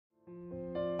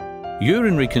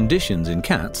Urinary conditions in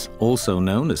cats, also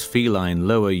known as feline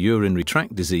lower urinary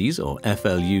tract disease or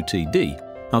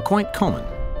FLUTD, are quite common.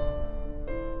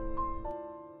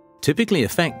 Typically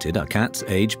affected are cats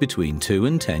aged between 2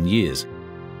 and 10 years.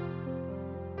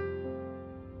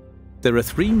 There are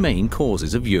 3 main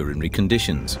causes of urinary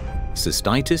conditions: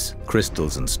 cystitis,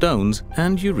 crystals and stones,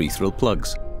 and urethral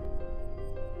plugs.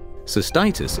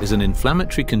 Cystitis is an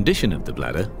inflammatory condition of the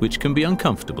bladder which can be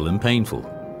uncomfortable and painful.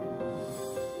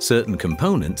 Certain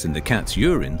components in the cat's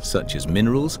urine, such as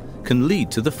minerals, can lead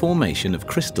to the formation of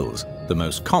crystals, the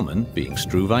most common being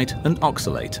struvite and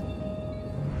oxalate.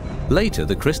 Later,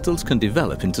 the crystals can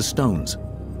develop into stones.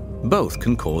 Both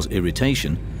can cause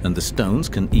irritation, and the stones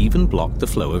can even block the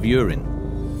flow of urine.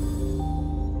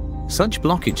 Such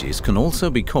blockages can also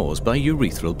be caused by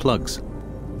urethral plugs.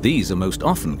 These are most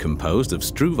often composed of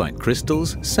struvite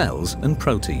crystals, cells, and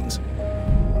proteins.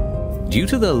 Due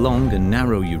to their long and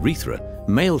narrow urethra,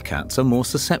 male cats are more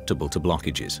susceptible to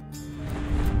blockages.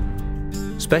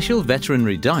 Special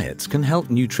veterinary diets can help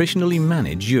nutritionally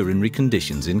manage urinary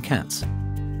conditions in cats.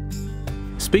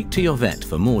 Speak to your vet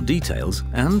for more details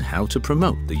and how to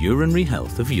promote the urinary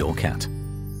health of your cat.